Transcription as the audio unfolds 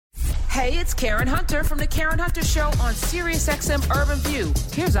Hey, it's Karen Hunter from The Karen Hunter Show on SiriusXM Urban View.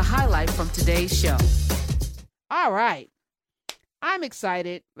 Here's a highlight from today's show. All right. I'm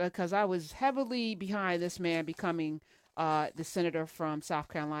excited because I was heavily behind this man becoming the senator from South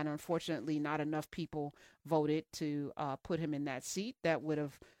Carolina. Unfortunately, not enough people voted to put him in that seat. That would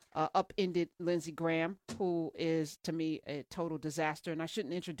have upended Lindsey Graham, who is, to me, a total disaster. And I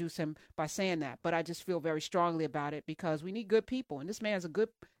shouldn't introduce him by saying that, but I just feel very strongly about it because we need good people. And this man is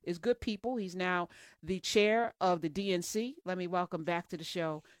good people. He's now the chair of the DNC. Let me welcome back to the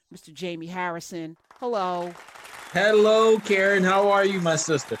show, Mr. Jamie Harrison. Hello. Hello, Karen. How are you, my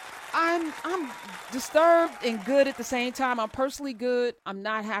sister? I'm disturbed and good at the same time. I'm personally good. I'm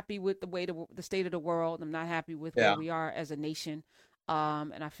not happy with the way the state of the world. I'm not happy with where we are as a nation.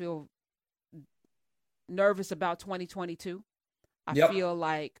 And I feel nervous about 2022. I feel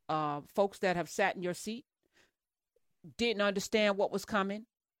like folks that have sat in your seat didn't understand what was coming.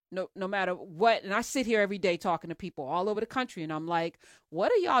 No matter what. And I sit here every day talking to people all over the country, and I'm like, what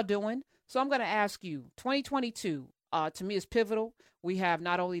are y'all doing? So I'm going to ask you, 2022, to me is pivotal. We have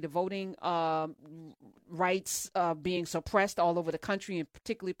not only the voting rights being suppressed all over the country, and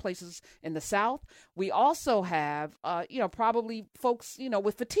particularly places in the South. We also have, probably folks,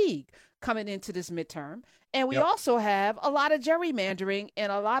 with fatigue coming into this midterm. And we also have a lot of gerrymandering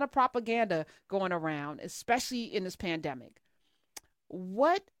and a lot of propaganda going around, especially in this pandemic.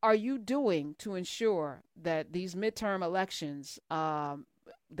 What are you doing to ensure that these midterm elections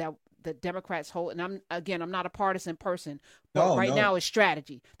that the Democrats hold, and I'm not a partisan person, but now it's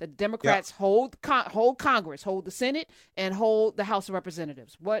strategy. The Democrats hold Congress, hold the Senate, and hold the House of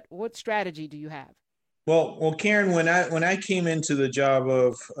Representatives. What strategy do you have? Well, Karen, when I came into the job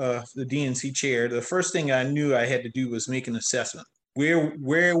of the DNC chair, the first thing I knew I had to do was make an assessment. Where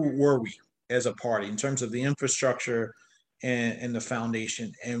were we as a party in terms of the infrastructure and the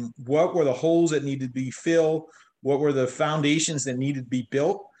foundation, and what were the holes that needed to be filled? What were the foundations that needed to be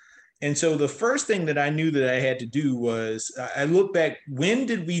built? And so the first thing that I knew that I had to do was I look back, when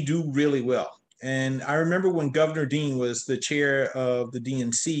did we do really well? And I remember when Governor Dean was the chair of the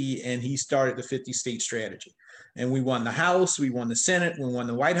DNC and he started the 50-state strategy. And we won the House, we won the Senate, we won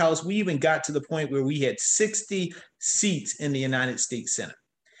the White House. We even got to the point where we had 60 seats in the United States Senate.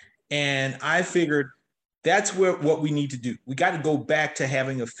 And I figured that's what we need to do. We got to go back to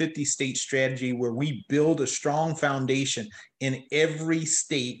having a 50-state strategy where we build a strong foundation in every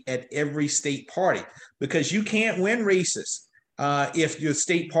state at every state party, because you can't win races if your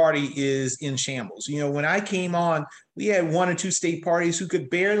state party is in shambles. When I came on, we had 1 or 2 state parties who could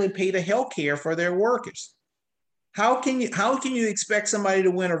barely pay the health care for their workers. How can you expect somebody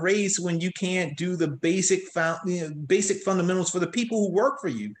to win a race when you can't do the basic fundamentals for the people who work for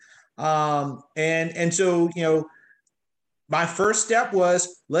you? So my first step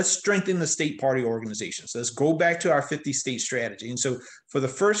was, let's strengthen the state party organizations. Let's go back to our 50-state strategy. And so for the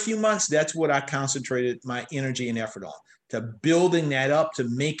first few months, that's what I concentrated my energy and effort on, to building that up, to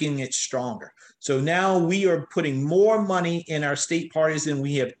making it stronger. So now we are putting more money in our state parties than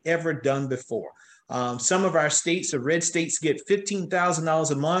we have ever done before. Some of our states, the red states, get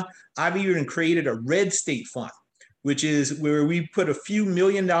 $15,000 a month. I've even created a red state fund, which is where we put a few $1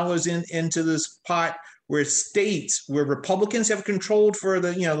 million into this pot, where Republicans have controlled for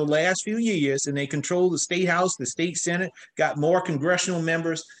the last few years, and they control the state House, the state Senate, got more congressional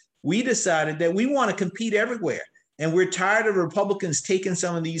members. We decided that we want to compete everywhere. And we're tired of Republicans taking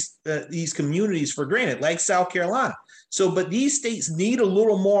some of these communities for granted, like South Carolina. But these states need a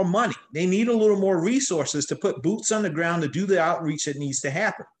little more money. They need a little more resources to put boots on the ground to do the outreach that needs to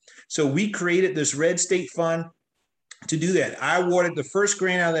happen. So we created this Red State Fund to do that. I awarded the first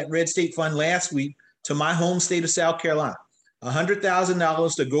grant out of that Red State Fund last week to my home state of South Carolina,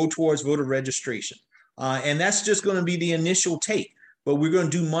 $100,000 to go towards voter registration. And that's just going to be the initial take, but we're going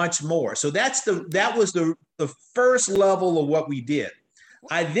to do much more. So that was the first level of what we did.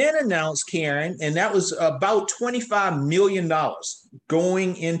 I then announced, Karen, and that was about $25 million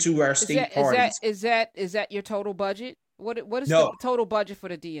going into our state parties. Is that your total budget? What is the total budget for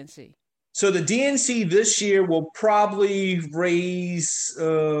the DNC? So the DNC this year will probably raise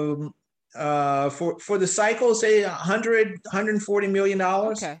for the cycle, say $140 million.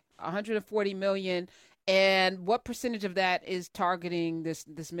 Okay, $140 million. And what percentage of that is targeting this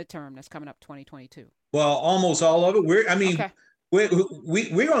midterm that's coming up 2022? Well, almost all of it. We're going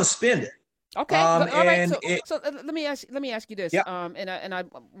to spend it. Okay. All right. So let me ask you this. Yeah. And I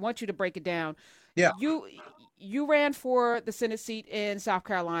want you to break it down. Yeah. You ran for the Senate seat in South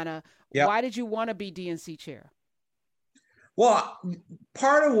Carolina. Yeah. Why did you want to be DNC chair? Well,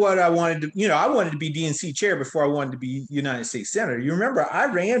 part of what I wanted to, I wanted to be DNC chair before I wanted to be United States Senator. You remember, I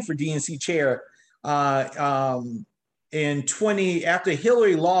ran for DNC chair uh, um, after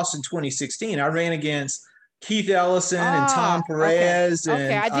Hillary lost in 2016. I ran against Keith Ellison and Tom Okay. Perez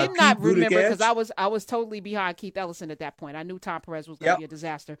Okay. and I did Pete not remember Buttigieg. because I was totally behind Keith Ellison at that point. I knew Tom Perez was going to Yep, be a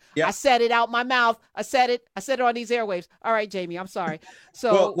disaster. I yep. said it out my mouth. I said it. I said it on these airwaves. All right, Jamie, I'm sorry. Well,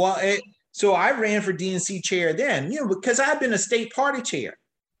 So, well, so I ran for DNC chair then, because I've been a state party chair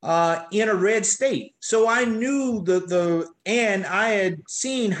in a red state, so I knew and I had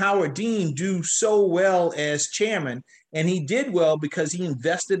seen Howard Dean do so well as chairman, and he did well because he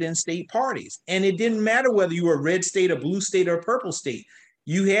invested in state parties, and it didn't matter whether you were a red state, a blue state, or a purple state.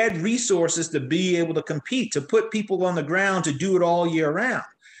 You had resources to be able to compete, to put people on the ground, to do it all year round.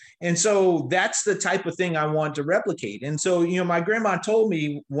 And so that's the type of thing I want to replicate. And so, my grandma told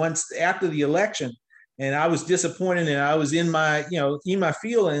me once after the election, and I was disappointed, and I was in my, in my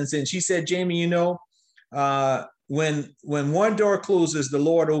feelings. And she said, Jamie, when one door closes, the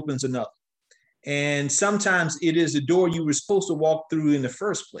Lord opens another. And sometimes it is the door you were supposed to walk through in the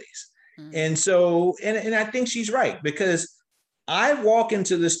first place. And so, and I think she's right, because I walk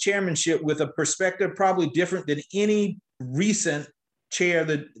into this chairmanship with a perspective probably different than any recent chair of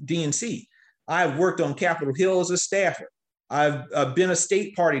the DNC. I've worked on Capitol Hill as a staffer. I've been a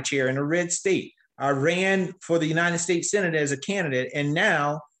state party chair in a red state. I ran for the United States Senate as a candidate, and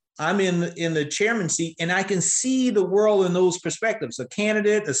now I'm in the chairman seat, and I can see the world in those perspectives: a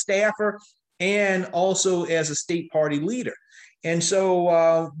candidate, a staffer, and also as a state party leader. And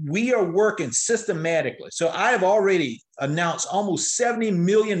so we are working systematically. So I have already announced almost $70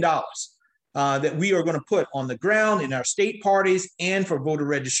 million that we are going to put on the ground in our state parties and for voter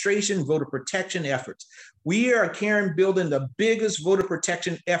registration, voter protection efforts. We are, Karen, building the biggest voter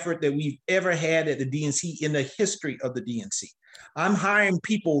protection effort that we've ever had at the DNC in the history of the DNC. I'm hiring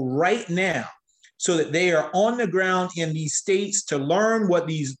people right now so that they are on the ground in these states to learn what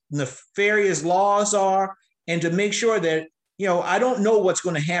these nefarious laws are, and to make sure that, I don't know what's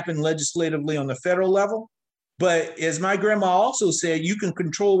going to happen legislatively on the federal level, but as my grandma also said, you can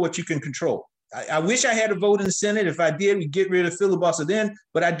control what you can control. I wish I had a vote in the Senate. If I did, we'd get rid of filibuster then,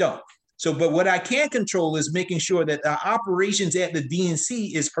 but I don't. So, but what I can control is making sure that the operations at the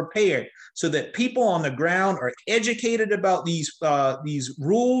DNC is prepared so that people on the ground are educated about these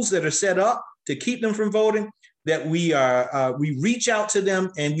rules that are set up to keep them from voting, that we reach out to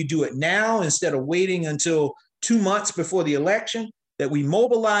them, and we do it now instead of waiting until 2 months before the election, that we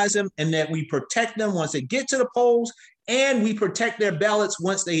mobilize them, and that we protect them once they get to the polls, and we protect their ballots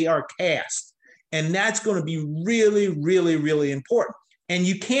once they are cast. And that's going to be really, really, really important. And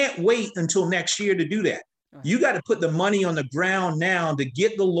you can't wait until next year to do that. You got to put the money on the ground now to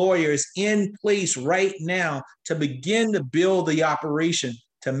get the lawyers in place right now to begin to build the operation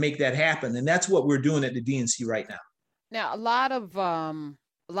to make that happen. And that's what we're doing at the DNC right now. Now, a lot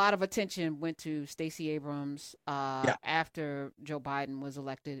of attention went to Stacey Abrams after Joe Biden was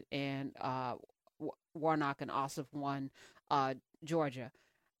elected, and Warnock and Ossoff won Georgia.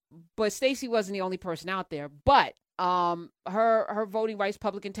 But Stacey wasn't the only person out there. But her voting rights,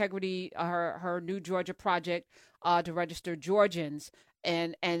 public integrity, her new Georgia project to register Georgians,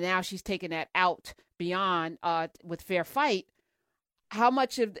 and now she's taken that out beyond with Fair Fight. How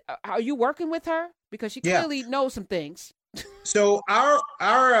much are you working with her? Because she clearly knows some things. So our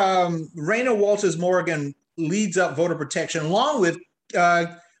Raina Walters Morgan leads up voter protection along with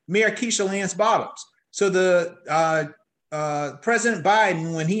Mayor Keisha Lance Bottoms. So the President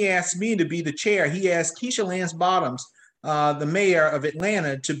Biden, when he asked me to be the chair, he asked Keisha Lance Bottoms, the mayor of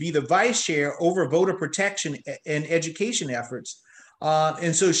Atlanta, to be the vice chair over voter protection and education efforts.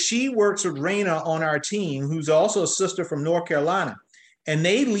 And so she works with Raina on our team, who's also a sister from North Carolina, and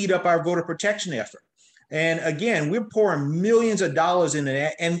they lead up our voter protection effort. And again, we're pouring millions of dollars into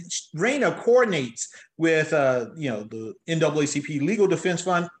that. And Raina coordinates with, the NAACP Legal Defense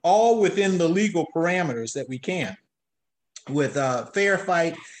Fund, all within the legal parameters that we can, with Fair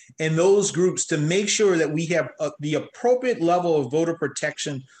Fight and those groups, to make sure that we have the appropriate level of voter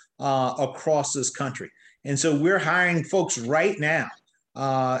protection across this country. And so we're hiring folks right now.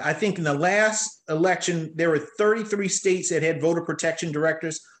 I think in the last election, there were 33 states that had voter protection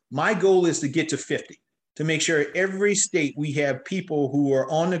directors. My goal is to get to 50. To make sure every state we have people who are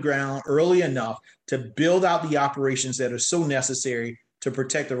on the ground early enough to build out the operations that are so necessary to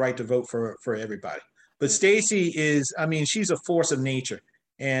protect the right to vote for everybody. But Stacey is, she's a force of nature,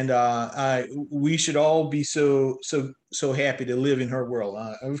 and we should all be so happy to live in her world.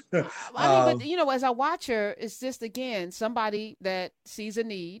 But as I watch her, it's just, again, somebody that sees a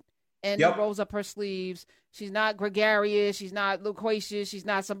need and rolls up her sleeves. She's not gregarious. She's not loquacious. She's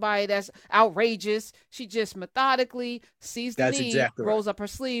not somebody that's outrageous. She just methodically sees the need, rolls up her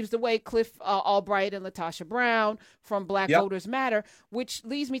sleeves the way Cliff Albright and Latasha Brown from Black Voters Matter, which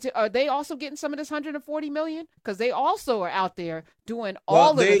leads me to, are they also getting some of this $140 million? Because they also are out there doing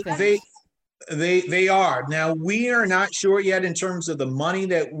all of the things. They are. Now, we are not sure yet in terms of the money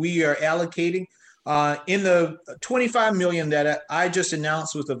that we are allocating. In the $25 million that I just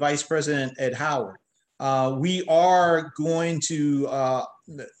announced with the vice president at Howard, we are going to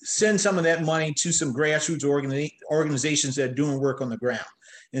send some of that money to some grassroots organizations that are doing work on the ground.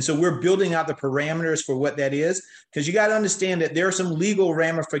 And so we're building out the parameters for what that is, because you got to understand that there are some legal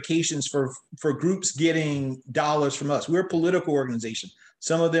ramifications for groups getting dollars from us. We're a political organization.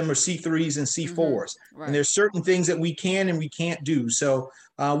 Some of them are C3s and C4s. Right. And there's certain things that we can and we can't do. So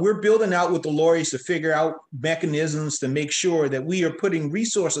we're building out with the lawyers to figure out mechanisms to make sure that we are putting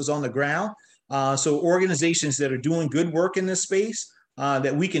resources on the ground. So organizations that are doing good work in this space,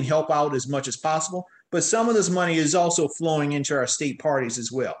 that we can help out as much as possible. But some of this money is also flowing into our state parties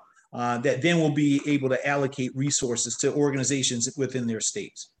as well, that then will be able to allocate resources to organizations within their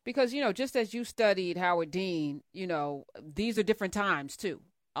states. Because, just as you studied Howard Dean, these are different times too.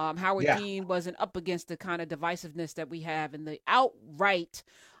 Howard Dean wasn't up against the kind of divisiveness that we have and the outright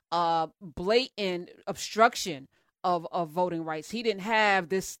blatant obstruction of voting rights. He didn't have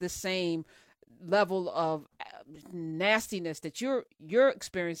this same level of nastiness that you're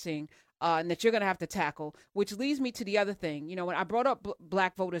experiencing and that you're going to have to tackle, which leads me to the other thing. When I brought up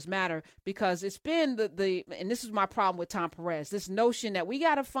Black Voters Matter, because it's been and this is my problem with Tom Perez, this notion that we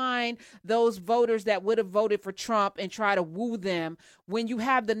got to find those voters that would have voted for Trump and try to woo them when you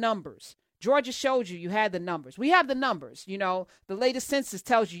have the numbers. Georgia showed you had the numbers. We have the numbers. The latest census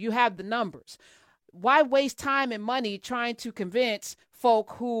tells you have the numbers. Why waste time and money trying to convince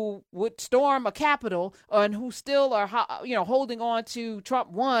folk who would storm a Capitol and who still are, holding on to Trump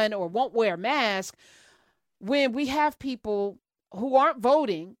won or won't wear a mask, when we have people who aren't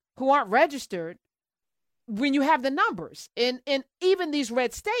voting, who aren't registered, when you have the numbers in even these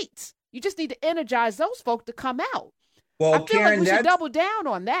red states? You just need to energize those folk to come out. Well, I feel Karen, like we should double down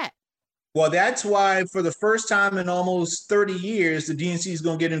on that. Well, that's why for the first time in almost 30 years, the DNC is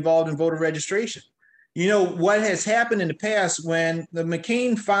going to get involved in voter registration. What has happened in the past when the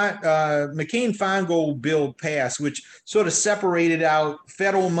McCain-Feingold bill passed, which sort of separated out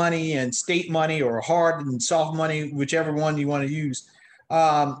federal money and state money, or hard and soft money, whichever one you want to use.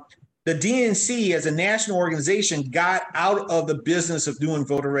 The DNC as a national organization got out of the business of doing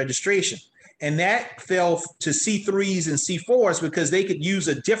voter registration. And that fell to C3s and C4s because they could use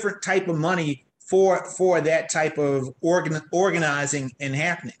a different type of money for that type of organizing and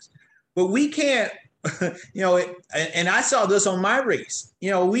happenings. But we can't, and I saw this on my race.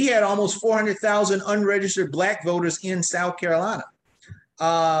 We had almost 400,000 unregistered Black voters in South Carolina.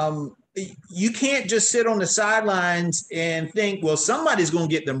 You can't just sit on the sidelines and think, well, somebody's going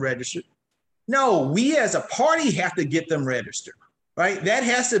to get them registered. No, we as a party have to get them registered, right? That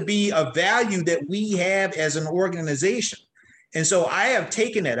has to be a value that we have as an organization. And so I have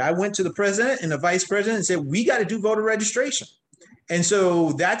taken it. I went to the president and the vice president and said, we got to do voter registration. And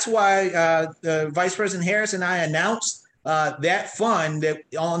so that's why Vice President Harris and I announced that fund that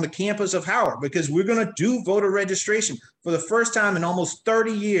on the campus of Howard, because we're going to do voter registration for the first time in almost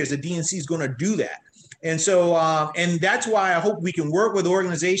 30 years. The DNC is going to do that. And so and that's why I hope we can work with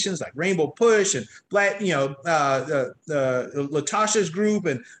organizations like Rainbow Push and Black, Latasha's group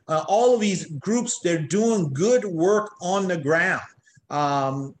and all of these groups. They're doing good work on the ground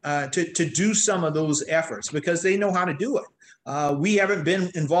to do some of those efforts because they know how to do it. We haven't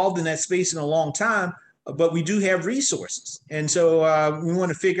been involved in that space in a long time, but we do have resources. And so we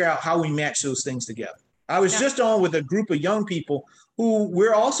want to figure out how we match those things together. I was just on with a group of young people who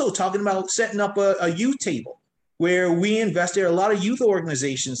we're also talking about setting up a youth table where we invest. There are a lot of youth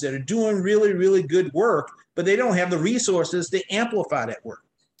organizations that are doing really, really good work, but they don't have the resources to amplify that work.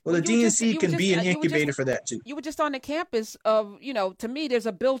 Well, the DNC can be an incubator for that too. You were just on the campus of, to me, there's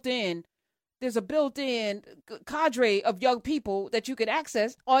a built-in cadre of young people that you can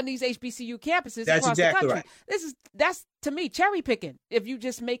access on these HBCU campuses across the country. Right. That's to me cherry picking if you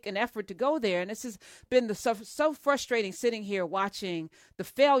just make an effort to go there. And this has been so frustrating sitting here watching the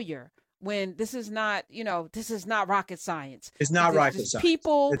failure when this is not, this is not rocket science. It's not rocket science.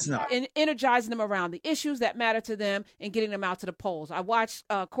 People, it's not. And energizing them around the issues that matter to them and getting them out to the polls. I watched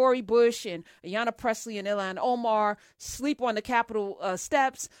Cori Bush and Ayanna Pressley and Ilhan Omar sleep on the Capitol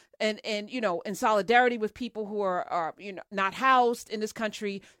steps and in solidarity with people who are not housed in this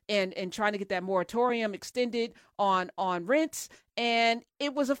country and trying to get that moratorium extended on rents. And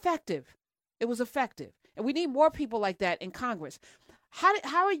it was effective. It was effective. And we need more people like that in Congress.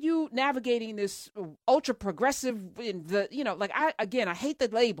 How are you navigating this ultra progressive in the, I hate the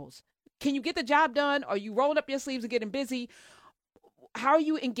labels. Can you get the job done? Are you rolling up your sleeves and getting busy? How are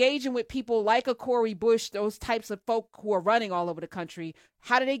you engaging with people like a Cori Bush, those types of folk who are running all over the country?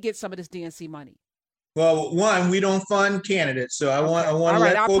 How do they get some of this DNC money? Well, one, we don't fund candidates. So I want to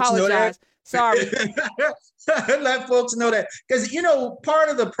let folks know that. Sorry. Let folks know that. Because, part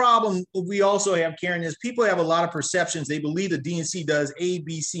of the problem we also have, Karen, is people have a lot of perceptions. They believe the DNC does A,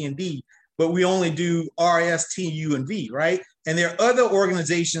 B, C, and D, but we only do R, S, T, U, and V, right? And there are other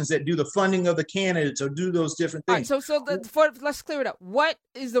organizations that do the funding of the candidates or do those different things. All right, so let's clear it up. What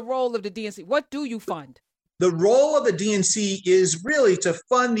is the role of the DNC? What do you fund? The role of the DNC is really to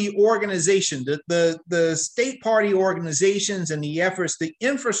fund the organization, the state party organizations and the efforts, the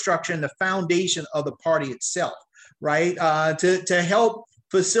infrastructure and the foundation of the party itself, right? To help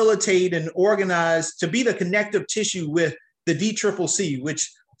facilitate and organize, to be the connective tissue with the DCCC,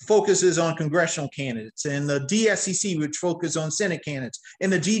 which focuses on congressional candidates, and the DSCC, which focuses on Senate candidates,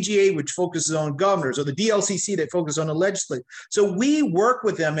 and the DGA, which focuses on governors, or the DLCC that focuses on the legislature. So we work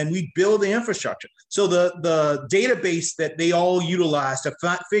with them and we build the infrastructure. So the database that they all utilize to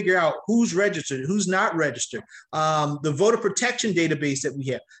figure out who's registered, who's not registered, the voter protection database that we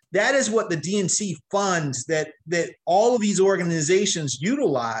have, that is what the DNC funds that all of these organizations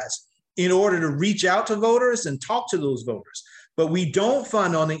utilize in order to reach out to voters and talk to those voters. But we don't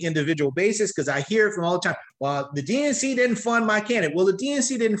fund on an individual basis, because I hear it from all the time. Well, the DNC didn't fund my candidate. Well, the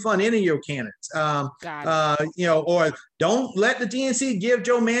DNC didn't fund any of your candidates. Or don't let the DNC give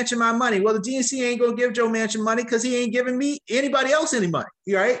Joe Manchin my money. Well, the DNC ain't going to give Joe Manchin money because he ain't giving me anybody else any money.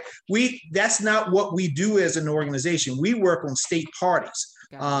 Right? That's not what we do as an organization. We work on state parties,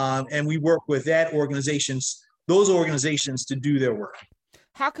 and we work with those organizations to do their work.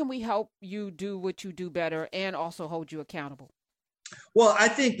 How can we help you do what you do better and also hold you accountable? Well, I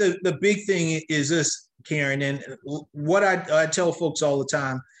think the big thing is this, Karen, and what I tell folks all the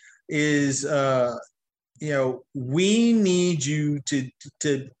time is, we need you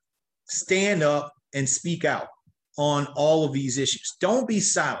to stand up and speak out on all of these issues. Don't be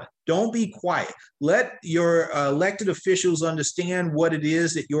silent. Don't be quiet. Let your elected officials understand what it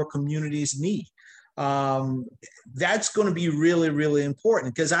is that your communities need. That's going to be really, really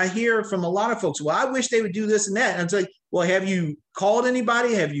important, because I hear from a lot of folks, well, I wish they would do this and that. And it's like, well, have you called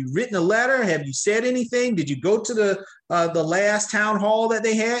anybody? Have you written a letter? Have you said anything? Did you go to the last town hall that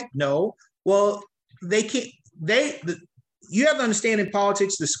they had? No. Well, they can't. You have to understand, in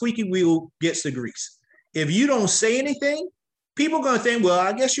politics, the squeaky wheel gets the grease. If you don't say anything, people are going to think, well,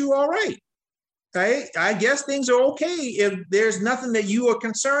 I guess you're all right. Right? I guess things are okay if there's nothing that you are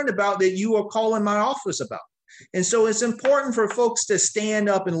concerned about that you are calling my office about. And so it's important for folks to stand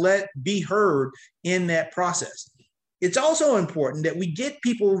up and be heard in that process. It's also important that we get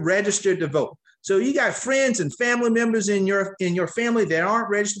people registered to vote. So you got friends and family members in your family that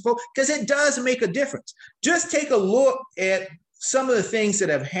aren't registered to vote, because it does make a difference. Just take a look at some of the things that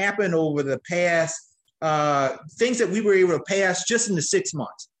have happened over the past, things that we were able to pass just in the 6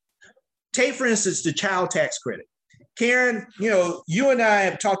 months. Take, for instance, the child tax credit. Karen, you and I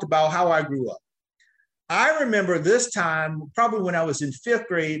have talked about how I grew up. I remember this time, probably when I was in 5th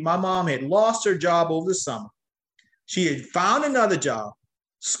grade, my mom had lost her job over the summer. She had found another job.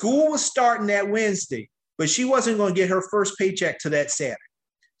 School was starting that Wednesday, but she wasn't going to get her first paycheck till that Saturday.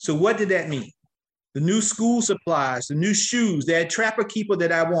 So what did that mean? The new school supplies, the new shoes, that Trapper Keeper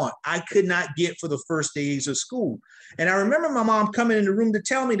that I want, I could not get for the first days of school. And I remember my mom coming in the room to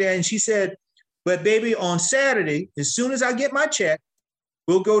tell me that, and she said, but baby, on Saturday, as soon as I get my check,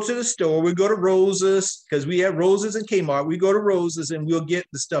 we'll go to the store, we'll go to Rose's, because we have Rose's and Kmart. We go to Rose's and we'll get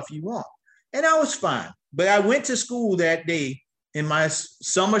the stuff you want. And I was fine. But I went to school that day in my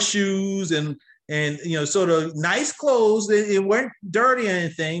summer shoes and sort of nice clothes. They weren't dirty or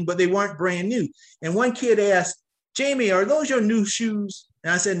anything, but they weren't brand new. And one kid asked, Jamie, are those your new shoes?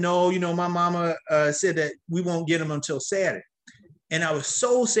 And I said, no, my mama said that we won't get them until Saturday. And I was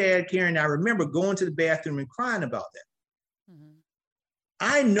so sad, Karen. I remember going to the bathroom and crying about that. Mm-hmm.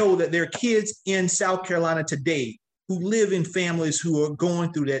 I know that there are kids in South Carolina today who live in families who are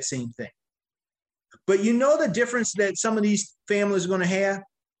going through that same thing. But you know the difference that some of these families are going to have?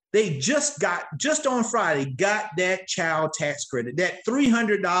 They just on Friday, got that child tax credit, that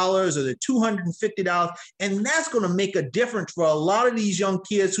 $300 or the $250. And that's going to make a difference for a lot of these young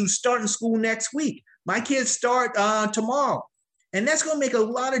kids who start in school next week. My kids start tomorrow. And that's going to make a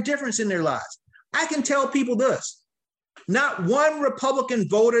lot of difference in their lives. I can tell people this. Not one Republican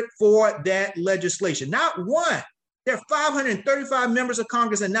voted for that legislation. Not one. There are 535 members of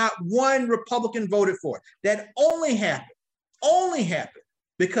Congress and not one Republican voted for it. That only happened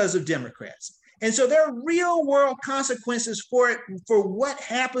because of Democrats. And so there are real world consequences for it, for what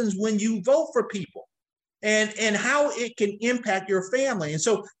happens when you vote for people and how it can impact your family. And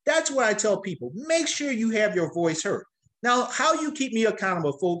so that's what I tell people. Make sure you have your voice heard. Now, how you keep me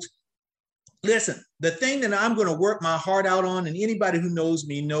accountable, folks, listen, the thing that I'm going to work my heart out on, and anybody who knows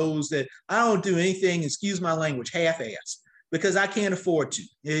me knows that I don't do anything, excuse my language, half-assed, because I can't afford to.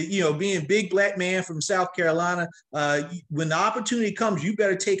 You know, being a big black man from South Carolina, when the opportunity comes, you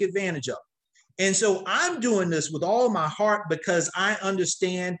better take advantage of it. And so I'm doing this with all my heart because I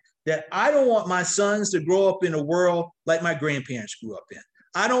understand that I don't want my sons to grow up in a world like my grandparents grew up in.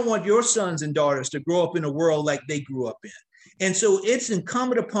 I don't want your sons and daughters to grow up in a world like they grew up in. And so it's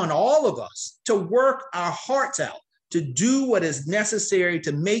incumbent upon all of us to work our hearts out, to do what is necessary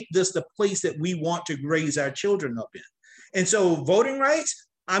to make this the place that we want to raise our children up in. And so voting rights,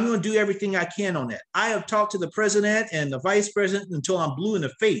 I'm going to do everything I can on that. I have talked to the president and the vice president until I'm blue in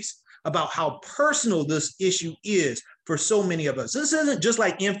the face about how personal this issue is for so many of us. This isn't just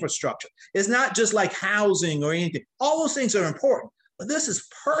like infrastructure. It's not just like housing or anything. All those things are important, but this is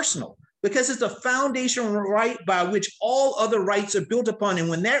personal because it's a foundational right by which all other rights are built upon. And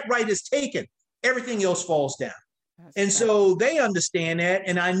when that right is taken, everything else falls down. And so they understand that.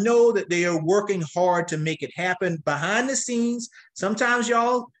 And I know that they are working hard to make it happen behind the scenes. Sometimes,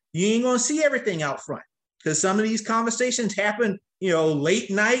 y'all, you ain't going to see everything out front because some of these conversations happen, you know,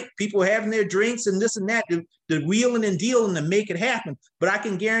 late night, people having their drinks and this and that, the wheeling and dealing to make it happen. But I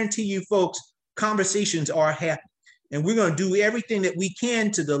can guarantee you folks, conversations are happening. And we're going to do everything that we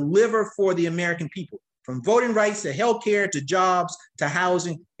can to deliver for the American people, from voting rights to healthcare, to jobs, to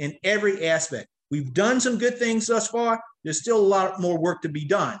housing, in every aspect. We've done some good things thus far. There's still a lot more work to be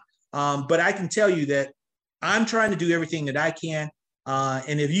done. But I can tell you that I'm trying to do everything that I can.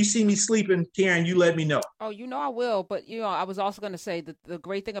 And if you see me sleeping, Karen, you let me know. Oh, you know I will. But, you know, I was also going to say that the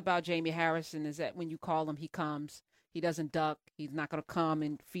great thing about Jamie Harrison is that when you call him, he comes. He doesn't duck. He's not going to come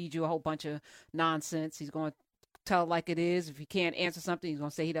and feed you a whole bunch of nonsense. He's going to tell it like it is. If you can't answer something, he's going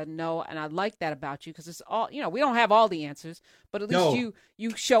to say he doesn't know. And I like that about you because it's all, you know, we don't have all the answers, but at least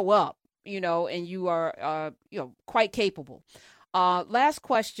you show up. You know, and you are, you know, quite capable. Last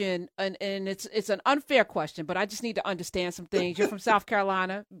question, and it's an unfair question, but I just need to understand some things. You're from South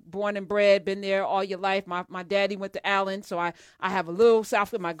Carolina, born and bred, been there all your life. My daddy went to Allen, so I have a little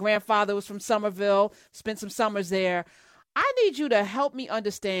South. My grandfather was from Somerville, spent some summers there. I need you to help me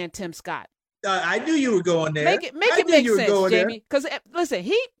understand Tim Scott. I knew you were going there. Make it make sense, Jamie. Because listen,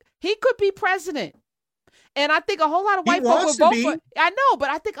 he could be president. And I think a whole lot of white folks would vote for him. I know, but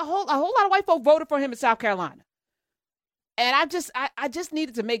I think a whole lot of white folk voted for him in South Carolina. And I just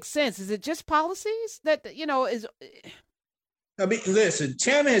needed to make sense. Is it just policies that, you know, is? I mean, listen,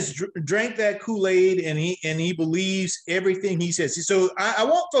 Tim has drank that Kool-Aid and he believes everything he says. So I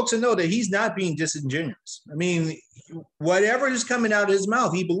want folks to know that he's not being disingenuous. I mean, whatever is coming out of his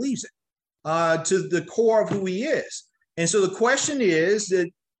mouth, he believes it to the core of who he is. And so the question is that,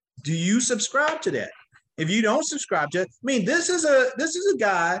 do you subscribe to that? If you don't subscribe to it, I mean, this is a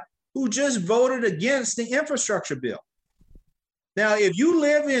guy who just voted against the infrastructure bill. Now, if you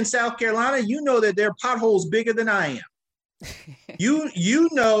live in South Carolina, you know that there are potholes bigger than I am. You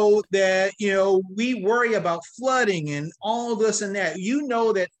know that, you know, we worry about flooding and all this and that. You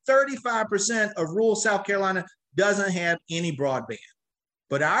know that 35% of rural South Carolina doesn't have any broadband.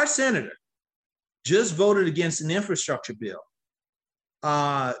 But our senator just voted against an infrastructure bill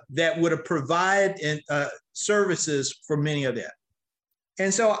that would have provided services for many of that.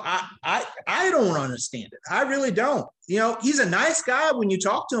 And so I don't understand it. I really don't. You know, he's a nice guy when you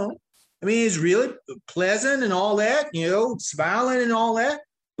talk to him. I mean, he's really pleasant and all that, you know, smiling and all that.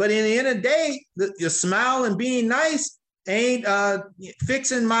 But in the end of the day, the smile and being nice ain't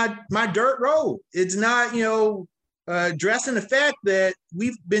fixing my dirt road. It's not, you know, addressing the fact that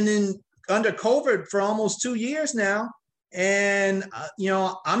we've been under COVID for almost 2 years now. And, you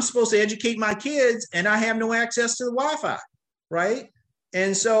know, I'm supposed to educate my kids and I have no access to the Wi-Fi, right?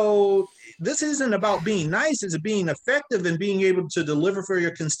 And so this isn't about being nice, it's being effective and being able to deliver for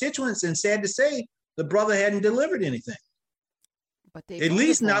your constituents. And sad to say, the brother hadn't delivered anything. But at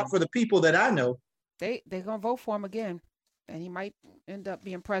least not for the people that I know. They're going to vote for him again. And he might end up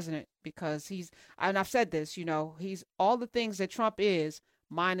being president because and I've said this, he's all the things that Trump is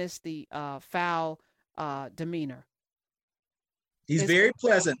minus the foul demeanor. He's very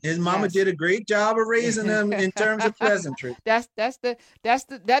pleasant. His mama did a great job of raising him in terms of pleasantry. That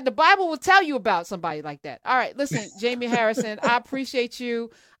the Bible will tell you about somebody like that. All right, listen, Jamie Harrison, I appreciate you.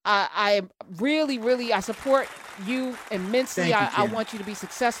 I really, really, I support you immensely. I want you to be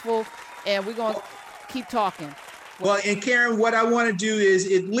successful, and we're going to keep talking. Well, and Karen, what I want to do is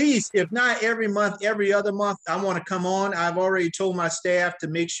at least, if not every month, every other month, I want to come on. I've already told my staff to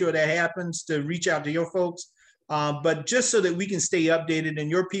make sure that happens, to reach out to your folks. But just so that we can stay updated and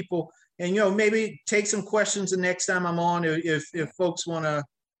your people, and, maybe take some questions the next time I'm on if folks want to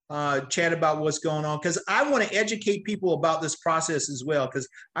chat about what's going on, because I want to educate people about this process as well, because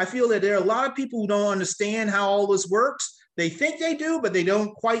I feel that there are a lot of people who don't understand how all this works. They think they do, but they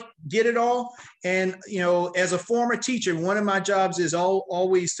don't quite get it all. And, as a former teacher, one of my jobs is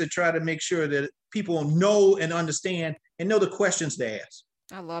always to try to make sure that people know and understand and know the questions to ask.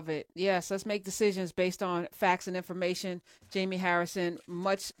 I love it. Yes, let's make decisions based on facts and information. Jamie Harrison,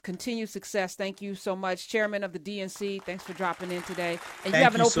 much continued success. Thank you so much. Chairman of the DNC, thanks for dropping in today. And you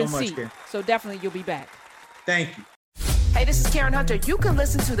have an open seat, so definitely you'll be back. Thank you. Hey, this is Karen Hunter. You can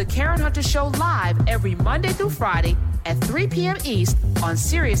listen to The Karen Hunter Show live every Monday through Friday at 3 p.m. East on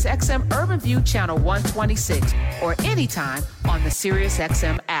SiriusXM Urban View Channel 126 or anytime on the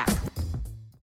SiriusXM app.